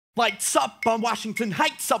Lights up on Washington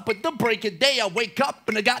Heights, up at the break of day. I wake up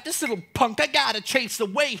and I got this little punk I gotta chase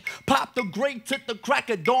away. Pop the grate at the crack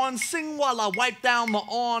of dawn, sing while I wipe down the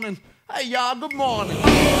awning. Hey y'all, good morning. In the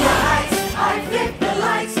heights, I flip the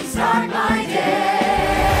lights and start my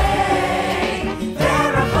day.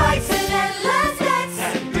 There are fights and endless debts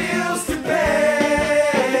and bills to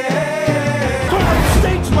pay. Turn on the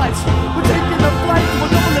stage lights, we're taking a flight.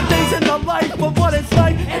 We're knowing the days in the life of what it's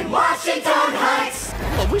like In Washington Heights.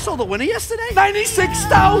 Oh, we saw the winner yesterday.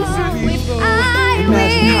 96,000 people.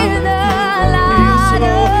 Imagine how it feels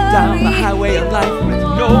slow down the highway of life with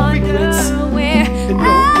no regrets and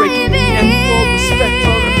no breaking and full respect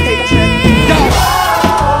for